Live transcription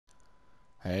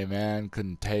Hey man,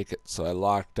 couldn't take it, so I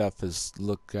locked up his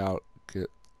lookout.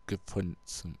 Get putting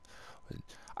some.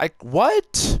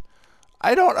 What?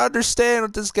 I don't understand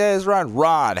what this guy is running.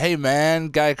 Ron, hey man,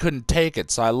 guy couldn't take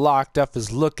it, so I locked up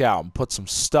his lookout and put some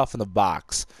stuff in the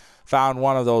box. Found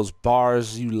one of those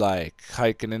bars you like,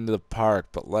 hiking into the park,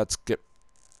 but let's get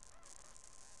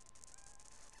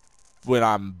when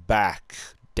I'm back.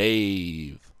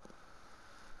 Dave.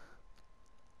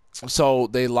 So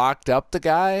they locked up the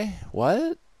guy?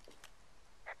 What?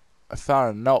 I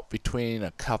found a note between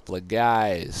a couple of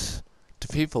guys. Do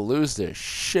people lose their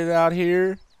shit out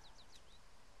here?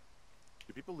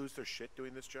 Do people lose their shit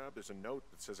doing this job? There's a note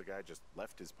that says a guy just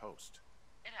left his post.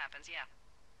 It happens,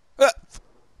 yeah. Uh,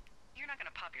 You're not gonna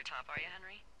pop your top, are you,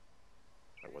 Henry?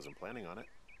 I wasn't planning on it.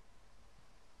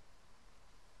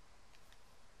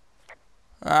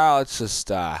 let's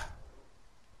just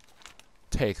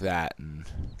take that and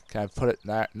can I put it in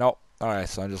there? Nope. Alright,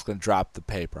 so I'm just gonna drop the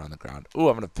paper on the ground. Ooh,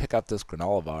 I'm gonna pick up this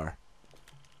granola bar.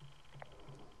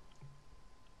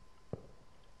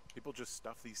 People just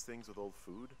stuff these things with old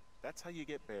food? That's how you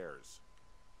get bears.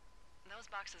 Those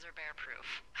boxes are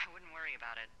bear-proof. I wouldn't worry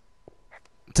about it.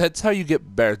 That's how you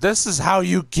get bears. This is how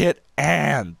you get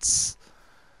ants.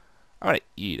 I'm gonna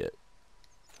eat it.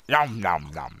 Yum nom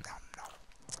nom nom nom.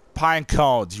 Pine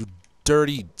cones, you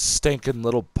dirty, stinking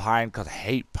little pine cones. I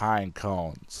hate pine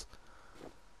cones.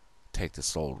 Take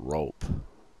this old rope.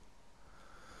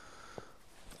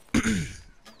 Can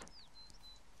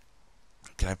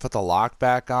I put the lock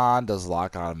back on? Does the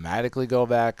lock automatically go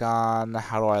back on?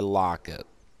 How do I lock it?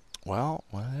 Well,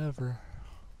 whatever.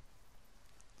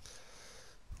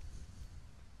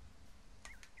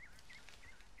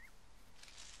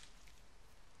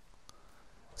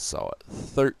 So,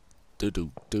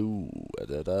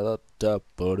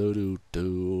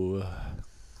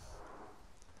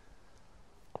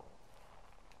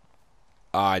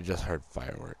 I just heard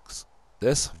fireworks.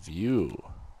 This view.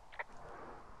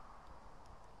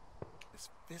 This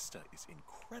vista is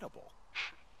incredible.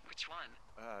 Which one?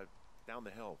 Down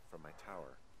the hill from my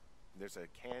tower. There's a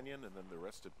canyon and then the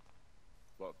rest of,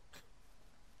 well,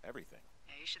 everything.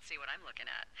 Yeah, you should see what I'm looking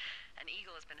at. An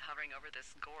eagle has been hovering over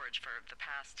this gorge for the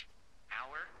past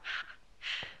hour.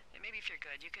 And maybe if you're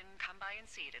good, you can come by and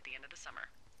see it at the end of the summer.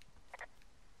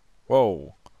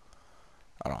 Whoa.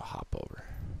 I don't hop over.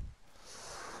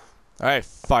 Alright,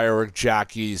 firework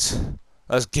jockeys.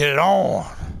 Let's get it on.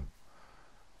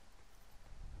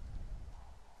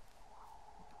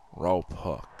 Rope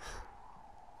hook.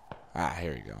 Ah,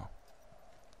 here you go.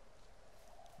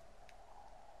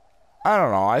 I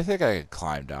don't know. I think I could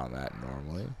climb down that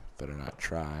normally. Better not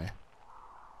try.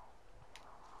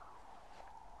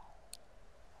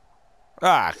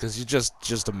 Ah, because you just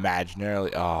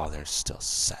imaginarily... Oh, they're still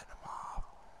setting them off.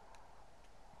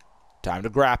 Time to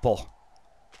grapple.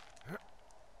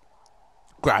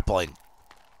 Grappling.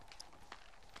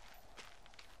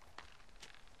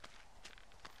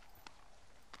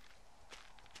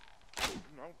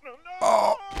 No.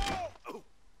 Oh.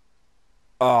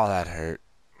 Oh, that hurt.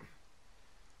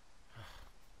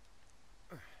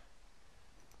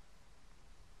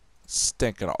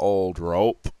 Stinking old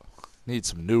rope. Need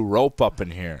some new rope up in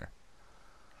here.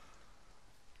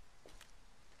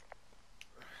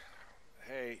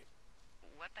 Hey,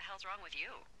 What the hell's wrong with you?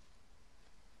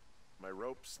 my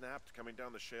rope snapped coming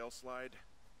down the shale slide.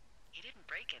 You didn't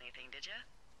break anything, did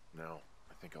you? No,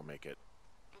 I think I'll make it.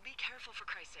 Well, be careful for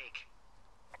Christ's sake.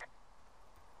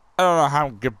 I don't know how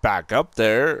to get back up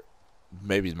there.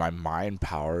 Maybe my mind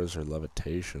powers or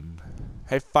levitation.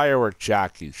 Hey, firework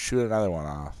jockeys, shoot another one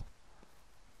off.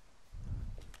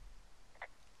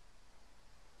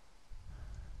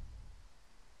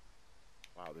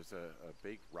 Wow, there's a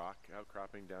big rock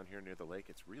outcropping down here near the lake.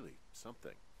 It's really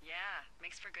something. Yeah,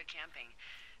 makes for good camping.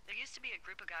 There used to be a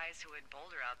group of guys who would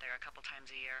boulder out there a couple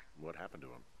times a year. What happened to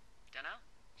him? Dunno?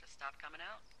 Just stopped coming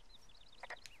out.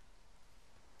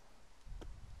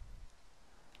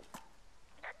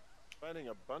 Finding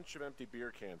a bunch of empty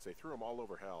beer cans. They threw them all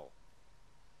over hell.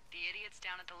 The idiots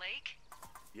down at the lake?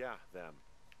 Yeah, them.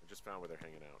 I just found where they're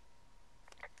hanging out.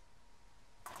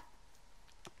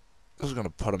 I was gonna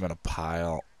put them in a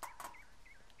pile.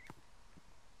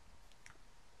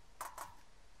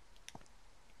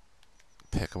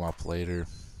 Pick them up later.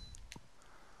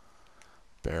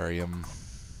 Bury them.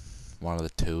 One of the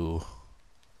two.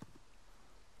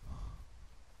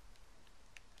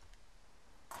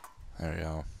 There we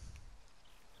go.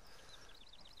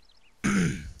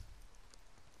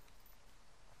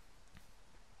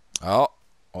 Oh,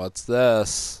 what's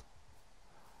this?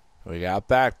 We got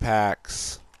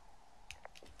backpacks.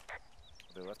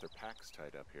 They left their packs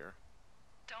tied up here.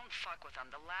 Don't fuck with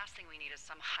some. The last thing we need is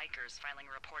some hikers filing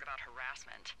a report about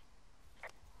harassment.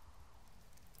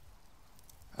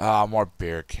 Ah, more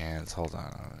beer cans. Hold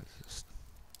on.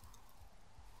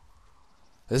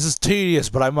 This is tedious,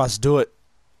 but I must do it.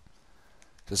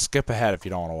 Just skip ahead if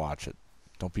you don't want to watch it.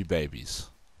 Don't be babies.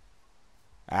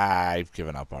 I've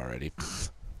given up already.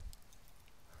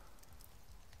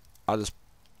 I'll just...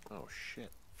 Oh,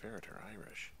 shit. Ferret are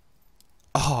Irish.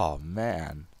 Oh,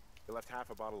 man. They left half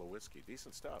a bottle of whiskey.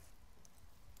 Decent stuff.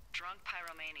 Drunk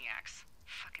pyromaniacs.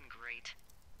 Fucking great.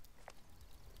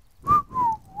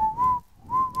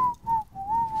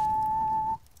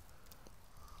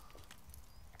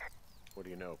 What do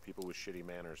you know? People with shitty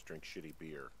manners drink shitty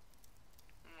beer.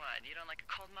 What, you don't like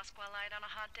a cold Musquat Light on a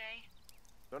hot day?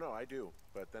 No, I do.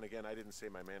 But then again, I didn't say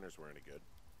my manners were any good.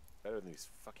 Better than these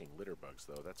fucking litter bugs,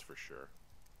 though, that's for sure.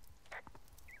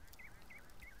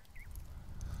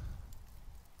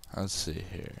 Let's see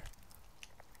here.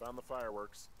 Found the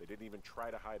fireworks. They didn't even try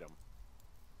to hide them.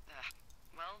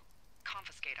 Well,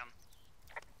 confiscate them.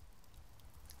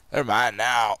 They're mine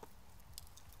now.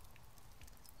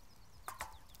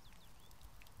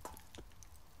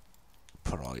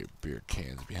 Put all your beer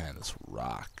cans behind this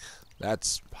rock.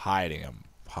 That's hiding them,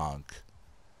 punk.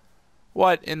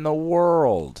 What in the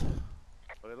world?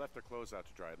 Well, they left their clothes out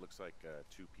to dry. It looks like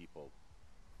 2 people.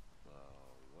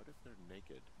 What if they're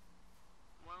naked?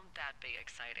 Won't that be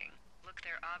exciting? Look,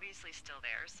 they're obviously still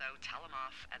there, so tell them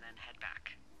off and then head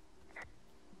back.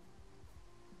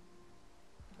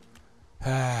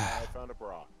 I found a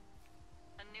bra.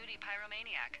 A nudie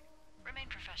pyromaniac. Remain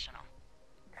professional.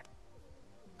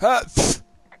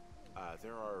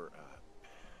 There are,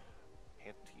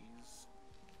 panties?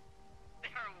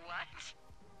 There are what?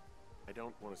 I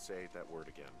don't want to say that word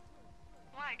again.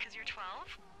 Why, 'cause you're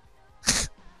 12?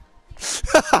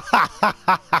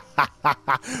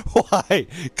 Why?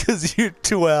 'Cause you're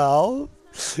 12?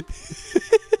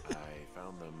 I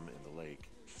found them in the lake.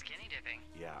 Skinny dipping.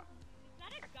 Yeah. Is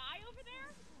that a guy over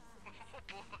there? Oh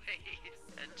boy.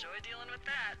 Enjoy dealing with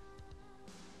that.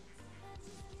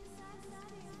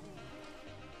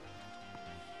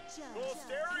 Full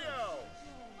stereo!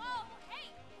 Whoa, hey,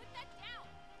 put that down.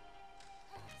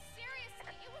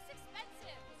 Seriously, it was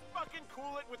expensive. Fucking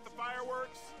cool it with the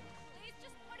fireworks! Please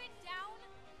just put it down.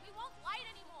 We won't light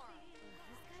anymore.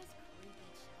 This guy's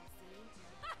creepy, Chelsea.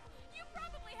 Ha, you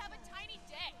probably have a tiny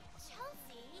dick.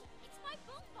 Chelsea? It's my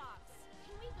boombox.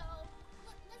 Can we go?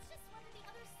 Look, let's just run to the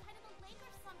other side of the lake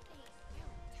or something. Ew,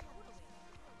 totally.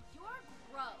 You're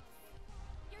gross.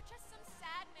 You're just some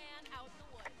sad man out in the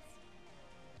woods.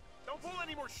 Don't pull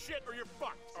any more shit or you're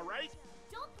fucked, alright?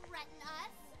 Don't threaten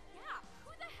us. Yeah,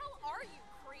 who the hell are you,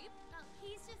 creep? Oh,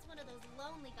 he's just one of those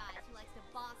lonely guys who likes to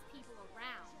boss people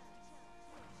around.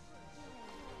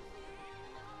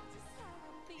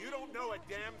 You don't know a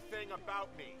damn thing about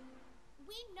me.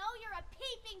 We know you're a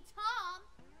peeping Tom.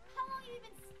 How long have you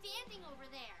been standing over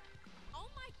there? Oh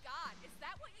my god, is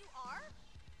that what you are?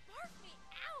 Barf me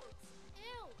out.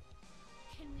 Ew.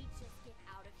 Can we just get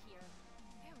out of here?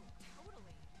 Ew,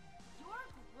 totally. You're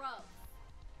gross.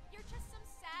 You're just some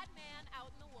sad man out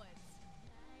in the woods.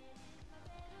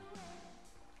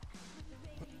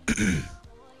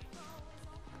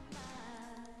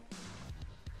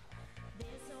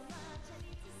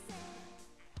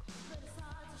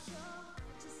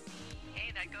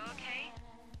 Hey, that go okay?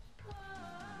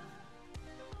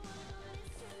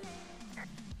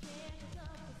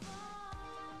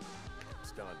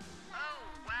 It's done. Oh,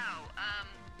 wow.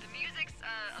 The music's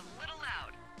a little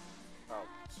loud. Oh,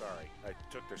 sorry. I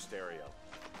took their stereo.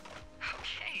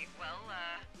 Okay, well,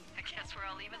 I guess we're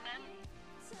all even then?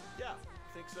 Yeah,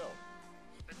 I think so.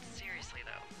 But seriously,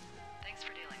 though, thanks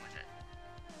for dealing with it.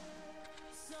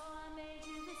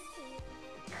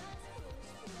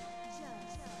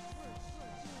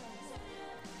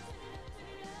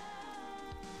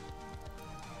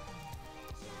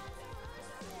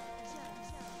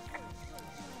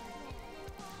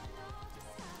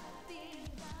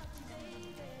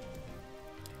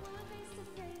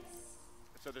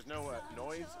 So there's no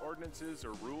noise ordinances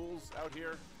or rules out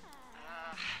here?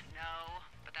 No,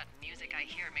 but that music I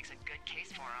hear makes a good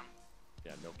case for him.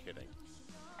 Yeah, no kidding.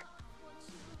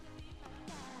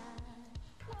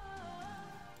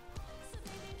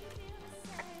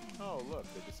 Oh, look,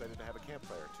 they decided to have a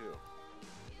campfire, too.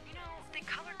 You know, they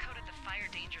color-coded the fire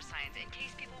danger signs in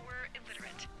case people were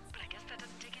illiterate. But I guess that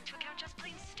doesn't take into account just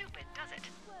plain stupid, does it?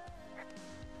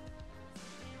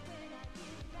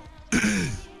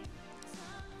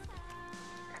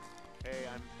 Hey,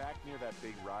 I'm back near that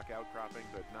big rock outcropping,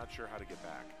 but not sure how to get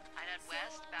back. I'd head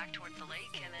west, back towards the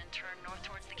lake, and then turn north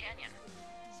towards the canyon.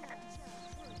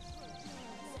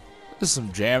 This is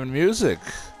some jamming music.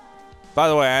 By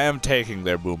the way, I am taking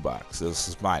their boombox. This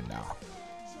is mine now.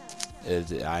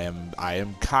 I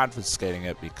am confiscating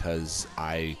it because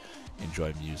I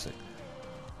enjoy music.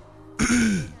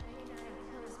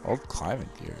 Old climbing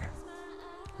gear.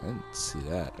 I didn't see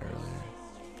that earlier.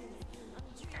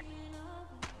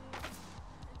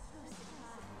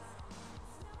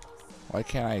 Why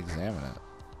can't I examine it?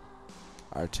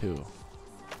 R2.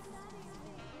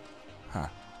 Huh.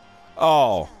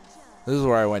 Oh! This is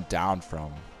where I went down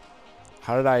from.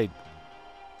 How did I...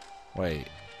 Wait.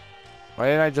 Why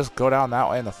didn't I just go down that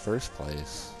way in the first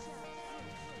place?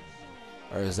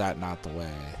 Or is that not the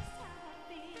way?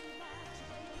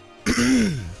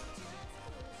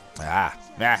 Ah.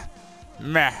 Meh.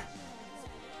 Meh.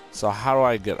 So how do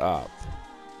I get up?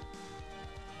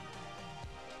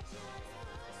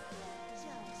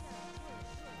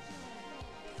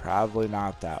 Probably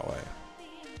not that way.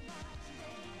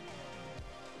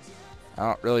 I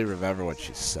don't really remember what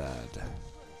she said.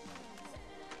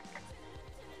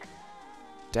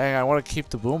 Dang, I want to keep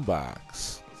the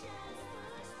boombox.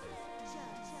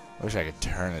 Wish I could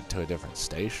turn it to a different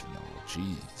station though.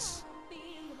 Jeez.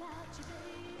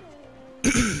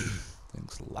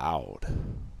 Thing's loud.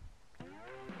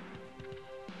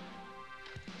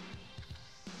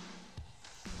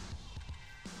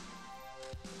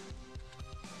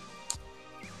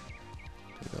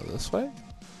 Go this way?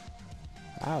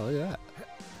 Ah, look at that.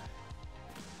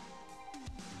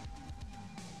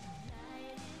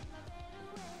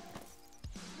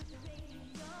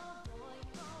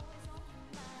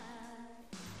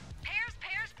 Pears,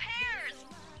 pears, pears!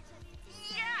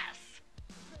 Yes!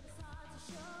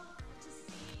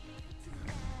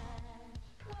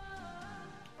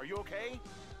 Are you okay?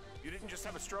 You didn't just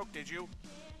have a stroke, did you?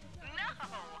 No!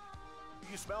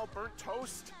 You smell burnt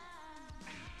toast?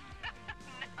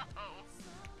 No!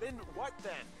 Then what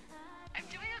then? I'm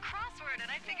doing a crossword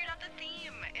and I figured out the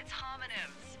theme. It's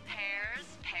homonyms. Pears,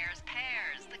 pears,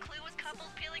 pears. The clue was couples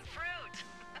peeling fruit.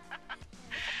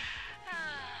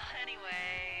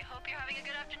 Anyway, hope you're having a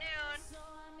good afternoon.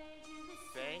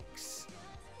 Thanks.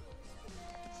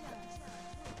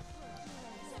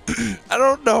 I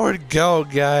don't know where to go,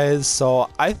 guys, so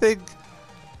I think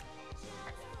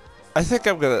I'm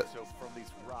gonna... So from these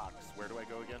rocks, where do I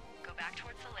go again? Go back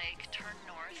towards the lake, turn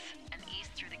north, and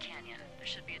east through the canyon. There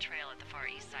should be a trail at the far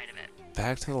east side of it.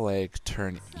 Back to the lake,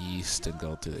 turn east, and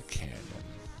go through the canyon.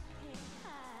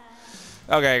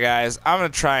 Okay, guys, I'm gonna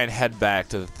try and head back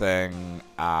to the thing.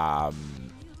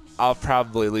 I'll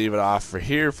probably leave it off for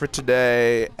here for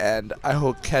today, and I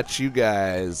will catch you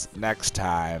guys next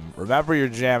time. Remember your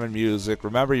jamming music,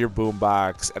 remember your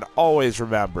boombox, and always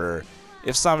remember,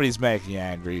 if somebody's making you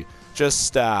angry, just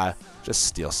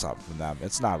steal something from them.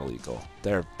 It's not illegal.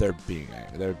 They're being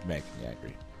angry. They're making you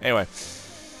angry. Anyway,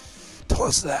 to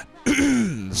listen to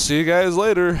that. See you guys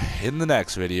later in the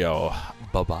next video.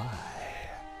 Bye-bye.